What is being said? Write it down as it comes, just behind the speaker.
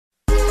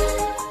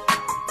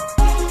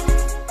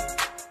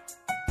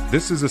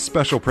This is a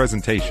special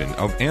presentation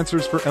of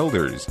Answers for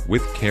Elders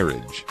with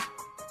Carriage.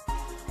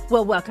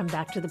 Well, welcome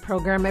back to the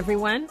program,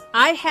 everyone.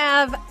 I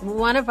have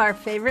one of our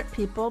favorite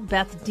people,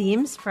 Beth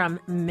Deems from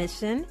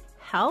Mission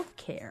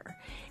Healthcare,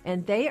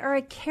 and they are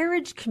a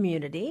Carriage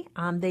community.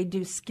 They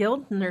do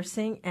skilled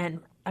nursing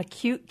and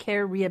acute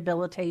care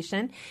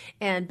rehabilitation,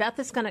 and Beth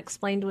is going to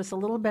explain to us a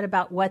little bit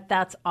about what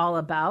that's all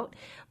about.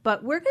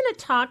 But we're going to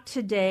talk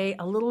today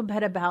a little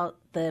bit about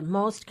the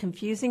most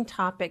confusing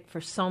topic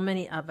for so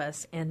many of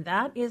us, and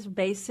that is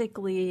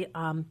basically,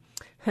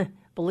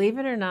 believe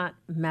it or not,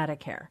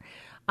 Medicare.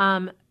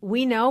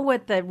 We know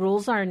what the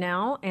rules are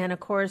now, and of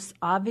course,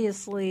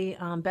 obviously,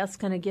 Beth's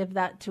going to give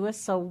that to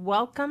us. So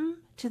welcome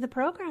to the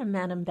program,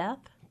 Madam Beth.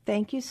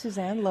 Thank you,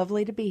 Suzanne.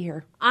 Lovely to be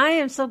here. I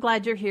am so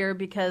glad you're here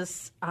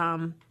because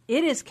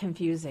it is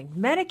confusing.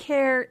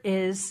 Medicare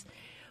is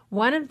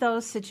one of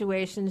those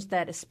situations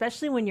that,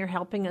 especially when you're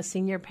helping a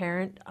senior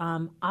parent,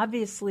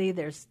 obviously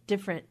there's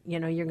different,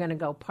 you're going to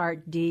go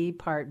Part D,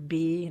 Part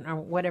B, or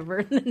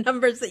whatever the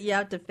numbers that you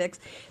have to fix.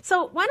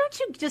 So why don't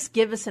you just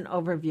give us an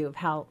overview of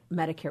how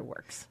Medicare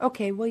works?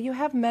 Okay, well, you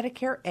have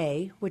Medicare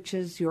A, which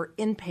is your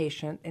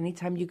inpatient.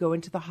 Anytime you go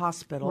into the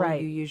hospital,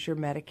 right, you use your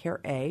Medicare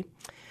A.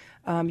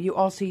 You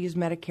also use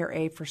Medicare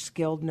A for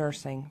skilled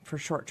nursing, for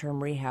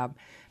short-term rehab.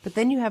 But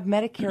then you have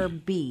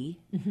Medicare B,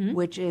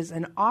 which is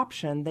an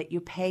option that you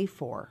pay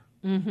for.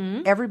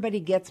 Everybody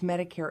gets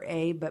Medicare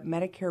A, but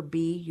Medicare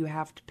B you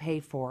have to pay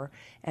for,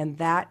 and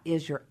that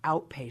is your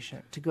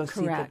outpatient to go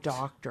see the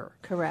doctor.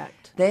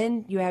 Correct.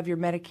 Then you have your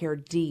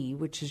Medicare D,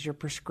 which is your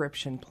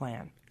prescription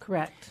plan.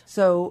 Correct.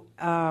 So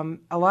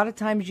a lot of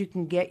times you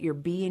can get your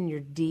B and your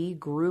D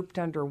grouped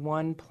under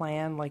one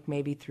plan, like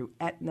maybe through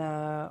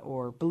Aetna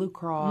or Blue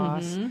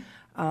Cross.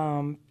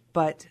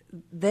 But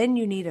then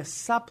you need a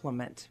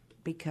supplement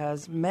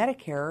because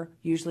Medicare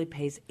usually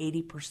pays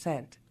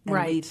 80%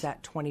 and leaves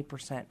that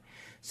 20%.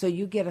 So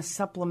you get a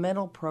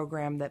supplemental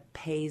program that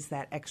pays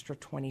that extra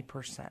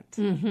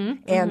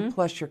 20%. And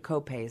plus your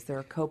copays. There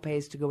are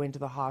copays to go into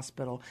the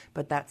hospital,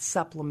 but that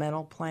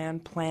supplemental plan,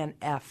 Plan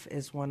F,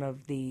 is one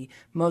of the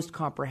most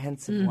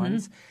comprehensive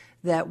ones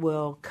that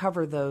will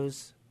cover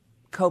those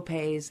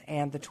copays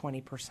and the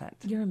 20%.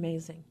 You're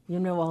amazing. You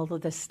know all of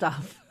this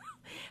stuff.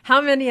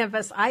 How many of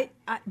us,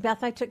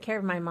 Beth, I took care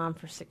of my mom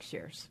for 6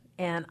 years,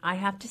 and I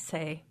have to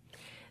say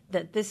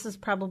that this is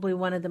probably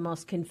one of the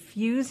most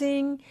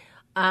confusing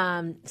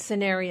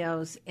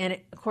scenarios. And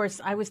of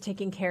course, I was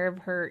taking care of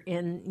her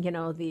in,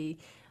 the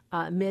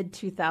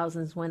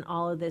mid-2000s when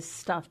all of this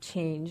stuff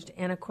changed.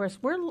 And of course,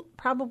 we're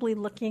probably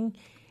looking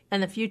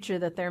in the future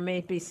that there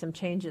may be some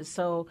changes.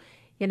 So,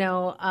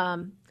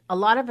 a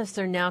lot of us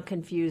are now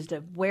confused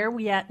of where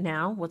we at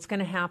now, what's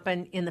going to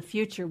happen in the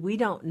future. We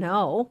don't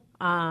know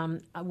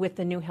with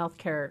the new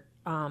healthcare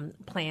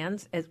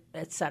plans,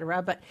 et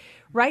cetera. But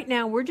right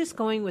now, we're just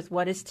going with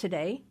what is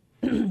today.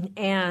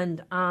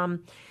 And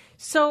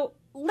so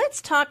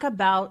let's talk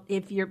about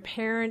if your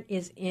parent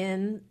is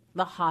in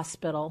the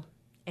hospital,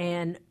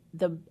 and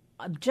the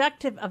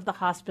objective of the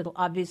hospital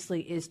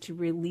obviously is to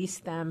release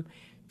them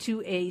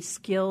to a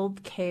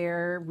skilled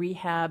care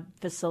rehab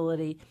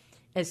facility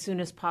as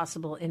soon as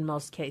possible in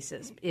most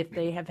cases. If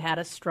they have had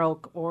a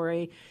stroke or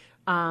a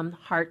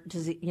heart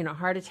disease,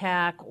 heart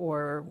attack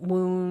or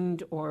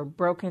wound or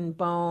broken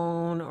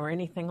bone or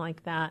anything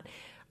like that.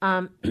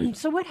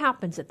 So what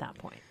happens at that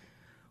point?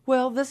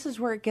 Well, this is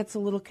where it gets a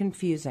little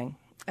confusing.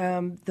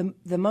 The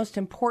most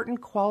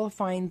important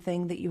qualifying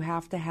thing that you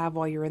have to have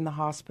while you're in the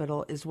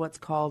hospital is what's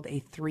called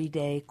a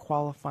 3-day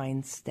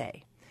qualifying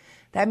stay.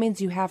 That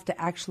means you have to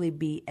actually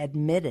be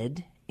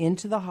admitted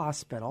into the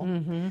hospital,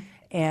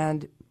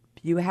 and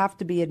you have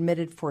to be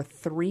admitted for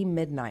 3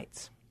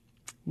 midnights.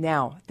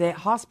 Now, the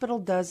hospital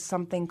does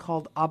something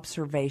called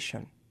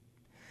observation.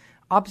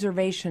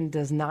 Observation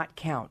does not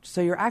count.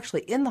 So you're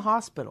actually in the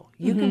hospital.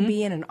 You can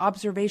be in an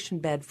observation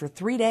bed for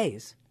 3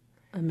 days.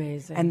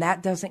 Amazing. And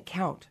that doesn't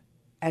count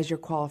as your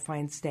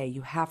qualifying stay.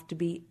 You have to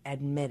be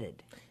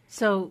admitted.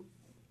 So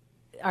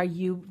are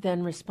you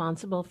then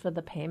responsible for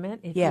the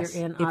payment? Yes.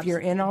 If you're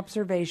in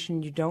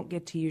observation, you don't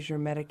get to use your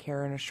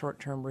Medicare in a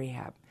short-term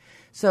rehab.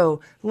 So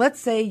let's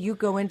say you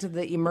go into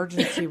the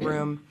emergency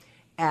room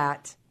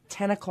at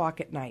 10 o'clock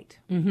at night,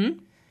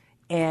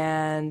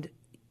 and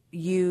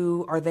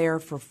you are there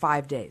for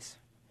 5 days.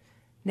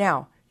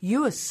 Now,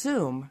 you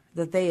assume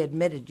that they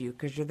admitted you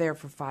because you're there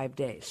for 5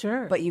 days.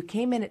 Sure. But you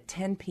came in at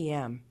 10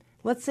 p.m.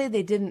 Let's say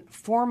they didn't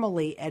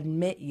formally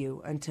admit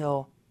you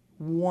until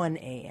 1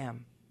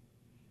 a.m.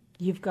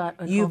 You've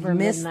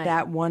missed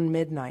that one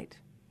midnight.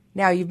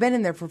 Now, you've been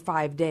in there for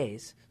 5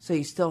 days, so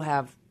you still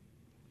have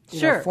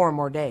 4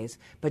 more days.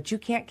 But you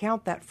can't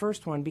count that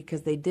first one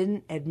because they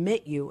didn't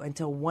admit you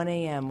until 1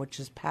 a.m., which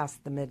is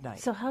past the midnight.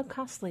 So how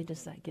costly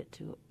does that get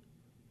to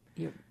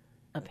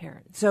a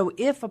parent? So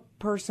if a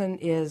person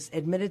is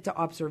admitted to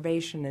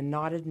observation and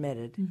not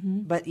admitted,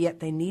 but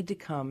yet they need to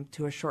come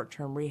to a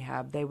short-term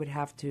rehab, they would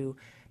have to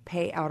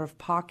pay out of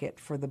pocket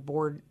for the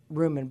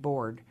room and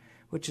board,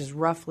 which is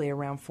roughly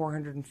around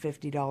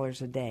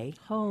 $450 a day.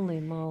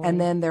 Holy moly.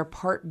 And then their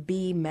Part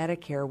B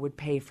Medicare would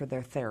pay for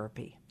their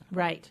therapy.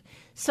 Right.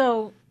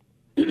 So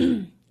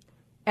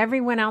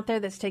everyone out there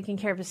that's taking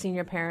care of a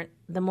senior parent,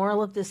 the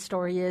moral of this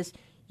story is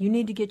you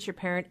need to get your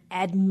parent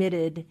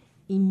admitted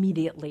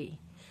immediately.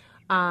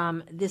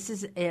 This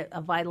is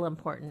a vital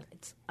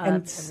important.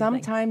 And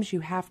sometimes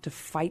you have to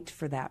fight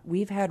for that.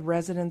 We've had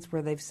residents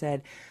where they've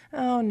said,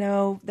 oh,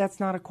 no, that's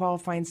not a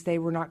qualifying stay.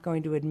 We're not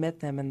going to admit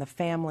them. And the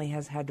family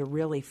has had to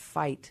really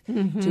fight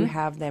to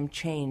have them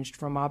changed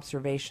from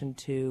observation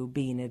to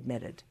being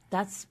admitted.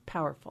 That's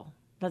powerful.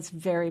 That's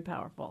very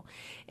powerful.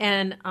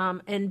 And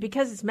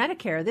because it's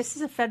Medicare, this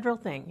is a federal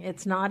thing.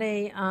 It's not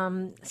a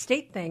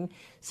state thing.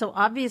 So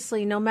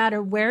obviously, no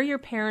matter where your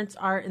parents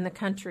are in the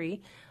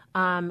country,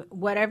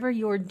 whatever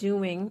you're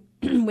doing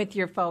with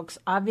your folks,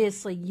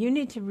 obviously you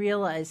need to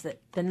realize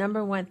that the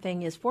number one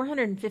thing is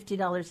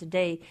 $450 a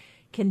day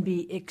can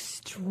be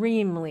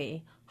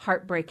extremely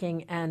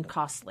heartbreaking and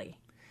costly.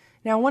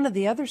 Now, one of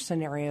the other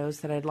scenarios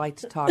that I'd like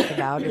to talk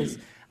about is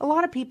a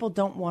lot of people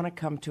don't want to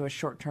come to a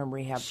short-term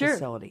rehab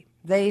facility.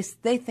 They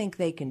think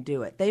they can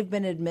do it. They've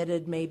been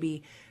admitted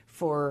maybe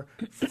for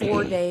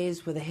 4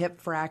 days with a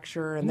hip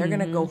fracture, and they're going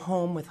to go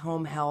home with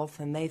home health,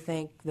 and they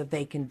think that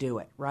they can do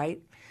it,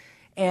 right?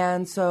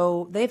 And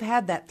so they've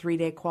had that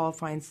 3-day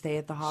qualifying stay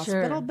at the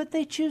hospital, but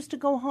they choose to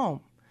go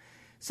home.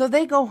 So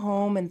they go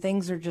home and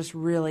things are just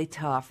really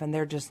tough and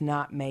they're just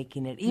not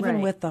making it,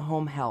 even with the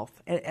home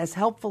health. As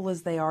helpful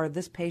as they are,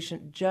 this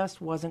patient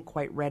just wasn't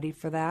quite ready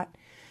for that.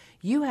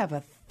 You have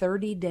a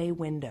 30-day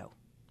window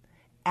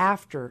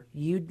after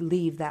you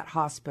leave that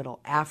hospital,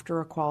 after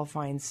a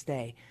qualifying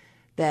stay,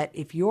 that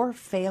if you're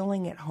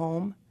failing at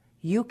home,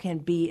 you can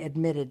be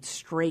admitted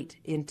straight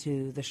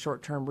into the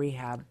short-term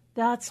rehab.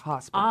 That's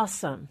hospital.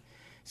 Awesome.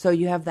 So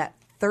you have that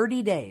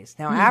 30 days.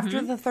 Now,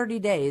 after the 30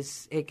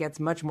 days, it gets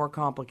much more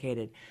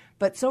complicated.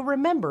 But so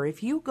remember,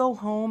 if you go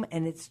home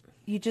and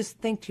you just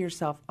think to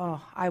yourself,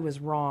 oh, I was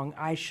wrong.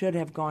 I should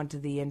have gone to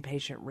the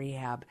inpatient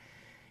rehab.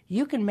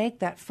 You can make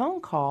that phone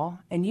call,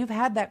 and you've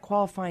had that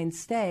qualifying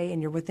stay,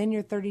 and you're within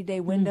your 30-day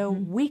window.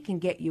 We can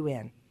get you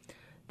in.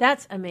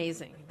 That's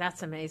amazing.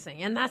 That's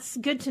amazing. And that's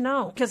good to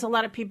know because a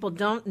lot of people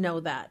don't know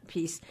that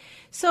piece.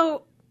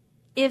 So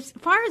as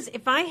far as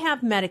if I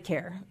have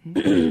Medicare,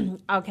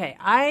 okay,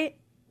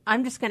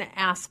 I'm just going to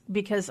ask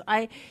because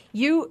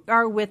you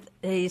are with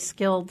a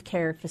skilled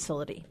care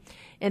facility.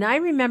 And I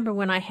remember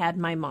when I had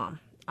my mom,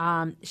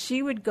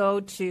 she would go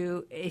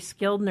to a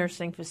skilled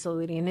nursing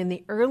facility. And in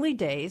the early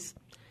days,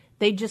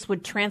 they just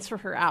would transfer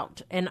her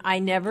out. And I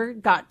never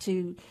got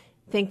to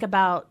think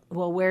about,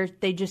 where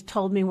they just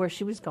told me where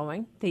she was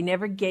going. They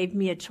never gave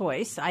me a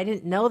choice. I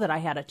didn't know that I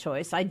had a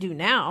choice. I do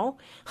now.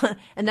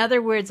 In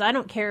other words, I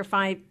don't care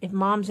if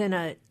mom's in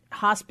a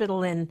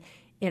hospital in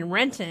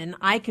Renton,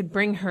 I could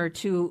bring her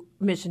to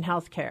Mission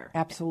Healthcare.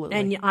 Absolutely.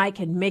 And I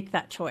can make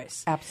that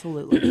choice.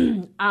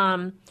 Absolutely.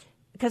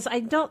 Because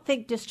I don't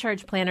think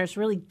discharge planners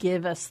really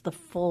give us the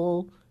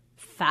full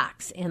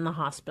facts in the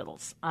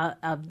hospitals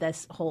of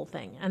this whole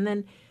thing. And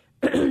then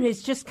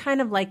it's just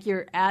kind of like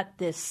you're at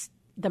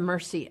the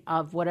mercy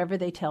of whatever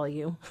they tell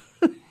you.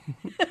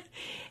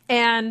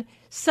 And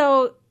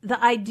so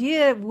the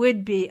idea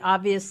would be,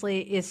 obviously,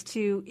 is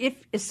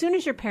as soon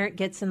as your parent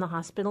gets in the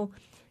hospital,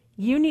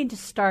 you need to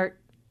start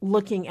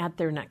looking at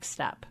their next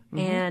step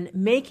and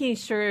making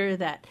sure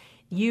that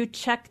you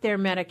check their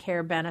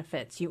Medicare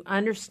benefits. You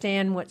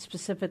understand what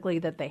specifically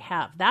that they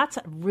have. That's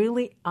a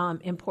really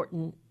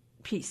important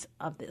piece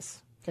of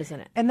this,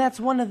 isn't it? And that's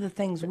one of the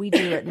things we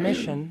do at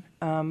Mission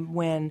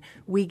when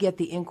we get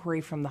the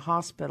inquiry from the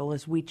hospital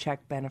is we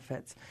check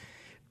benefits.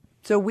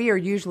 So we are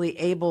usually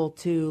able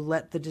to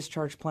let the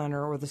discharge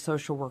planner or the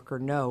social worker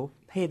know,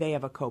 hey, they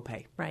have a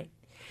copay. Right.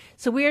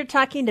 So we are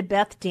talking to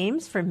Beth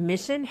Deems from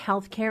Mission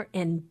Healthcare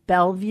in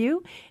Bellevue,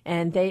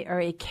 and they are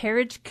a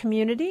carriage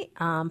community,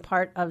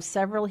 part of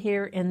several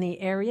here in the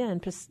area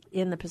and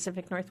in the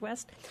Pacific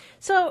Northwest.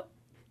 So,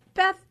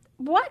 Beth,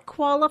 what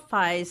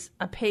qualifies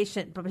a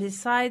patient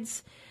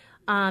besides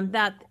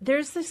that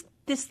there's this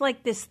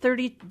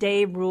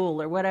 30-day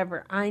rule or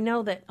whatever? I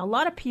know that a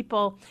lot of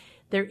people,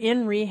 they're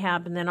in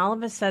rehab, and then all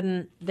of a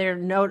sudden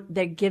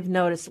they give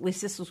notice. At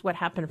least this was what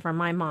happened for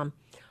my mom.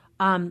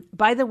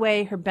 By the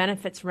way, her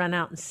benefits run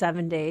out in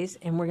 7 days,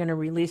 and we're going to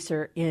release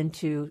her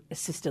into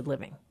assisted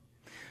living.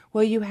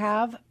 Well, you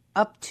have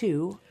up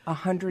to a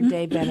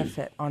 100-day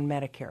benefit on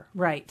Medicare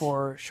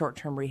for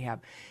short-term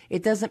rehab.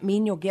 It doesn't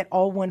mean you'll get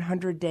all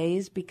 100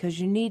 days because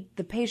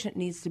the patient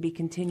needs to be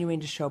continuing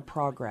to show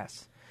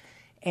progress.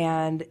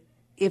 And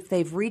if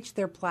they've reached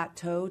their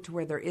plateau to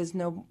where there is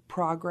no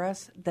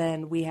progress,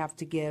 then we have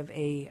to give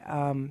a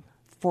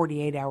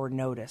 48-hour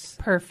notice.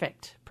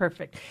 Perfect.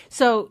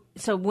 So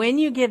when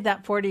you give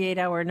that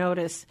 48-hour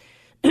notice,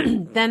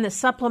 then the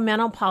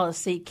supplemental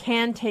policy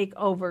can take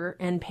over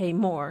and pay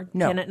more.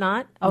 No. Can it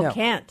not? Oh, no.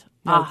 Can't.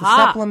 No, the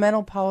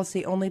supplemental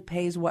policy only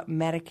pays what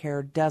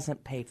Medicare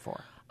doesn't pay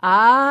for.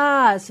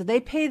 So they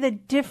pay the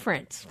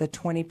difference. The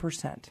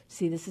 20%.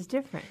 See, this is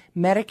different.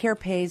 Medicare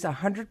pays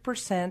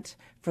 100%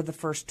 for the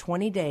first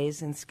 20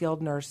 days in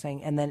skilled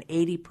nursing and then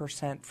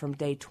 80% from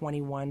day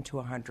 21 to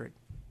 100.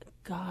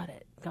 Got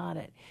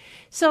it.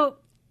 So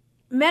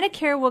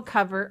Medicare will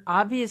cover,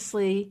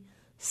 obviously,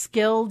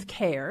 skilled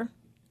care.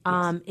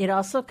 It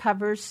also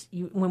covers,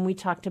 when we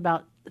talked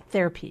about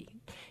therapy.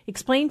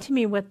 Explain to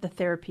me what the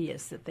therapy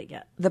is that they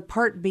get. The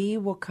Part B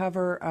will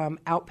cover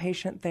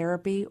outpatient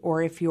therapy,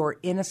 or if you're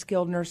in a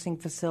skilled nursing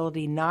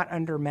facility not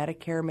under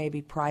Medicare,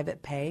 maybe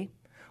private pay,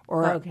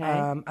 or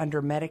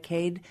under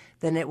Medicaid,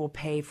 then it will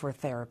pay for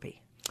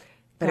therapy.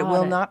 But it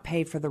will not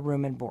pay for the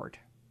room and board.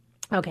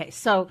 Okay,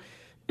 so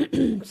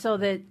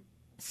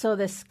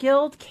the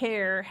skilled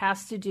care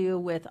has to do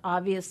with,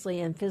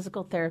 obviously, in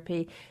physical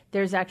therapy.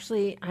 There's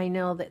actually, I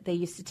know that they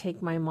used to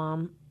take my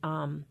mom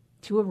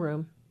to a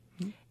room,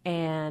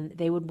 and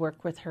they would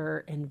work with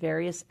her in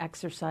various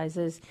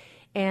exercises.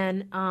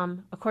 And,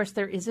 of course,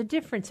 there is a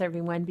difference,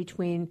 everyone,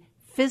 between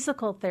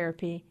physical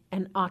therapy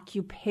and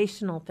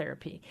occupational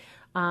therapy,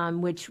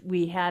 which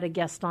we had a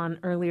guest on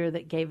earlier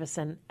that gave us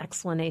an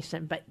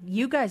explanation. But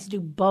you guys do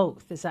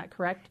both, is that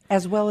correct?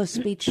 As well as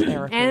speech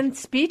therapy. And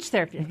speech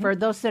therapy for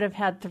those that have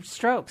had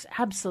strokes.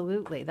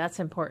 Absolutely. That's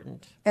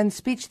important. And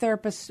speech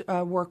therapists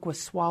work with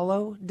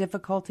swallow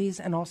difficulties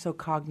and also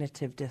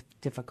cognitive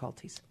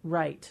difficulties.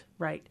 Right,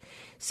 right.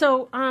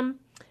 So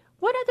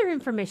what other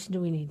information do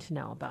we need to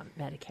know about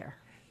Medicare?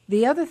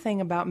 The other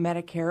thing about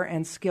Medicare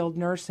and skilled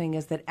nursing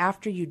is that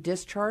after you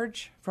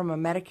discharge from a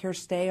Medicare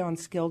stay on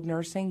skilled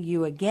nursing,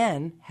 you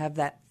again have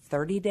that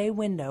 30-day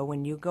window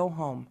when you go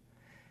home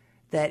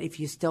that if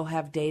you still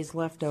have days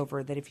left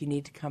over, that if you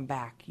need to come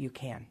back, you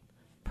can.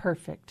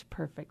 Perfect,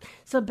 perfect.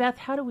 So, Beth,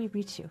 how do we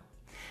reach you?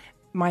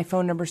 My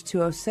phone number is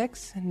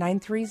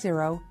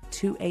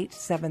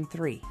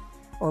 206-930-2873,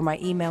 or my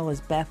email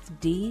is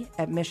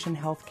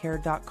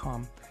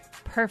bethd@missionhealthcare.com.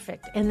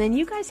 Perfect. And then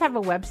you guys have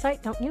a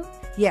website, don't you?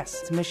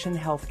 Yes, it's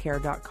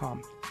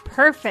missionhealthcare.com.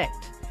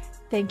 Perfect.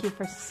 Thank you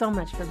so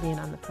much for being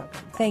on the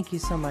program. Thank you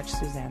so much,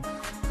 Suzanne.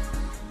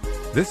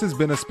 This has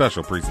been a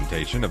special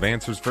presentation of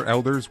Answers for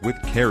Elders with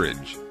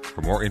Carriage.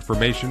 For more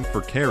information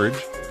for Carriage,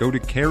 go to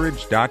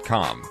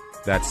carriage.com.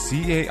 That's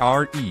CAREAGE.com.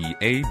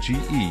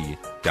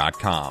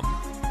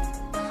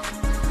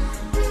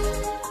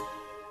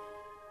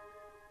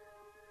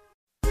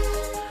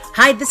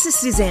 Hi, this is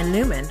Suzanne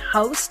Newman,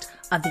 host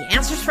of the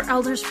Answers for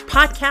Elders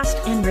podcast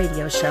and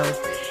radio show.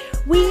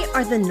 We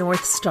are the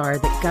North Star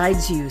that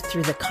guides you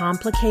through the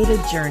complicated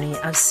journey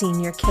of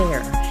senior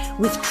care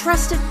with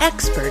trusted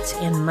experts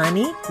in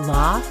money,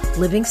 law,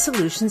 living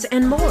solutions,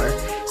 and more.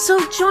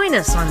 So join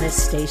us on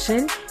this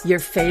station, your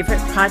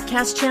favorite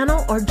podcast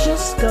channel, or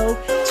just go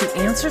to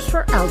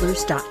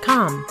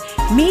AnswersForElders.com.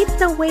 Meet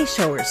the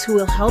wayshowers who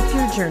will help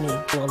your journey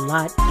a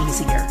lot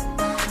easier.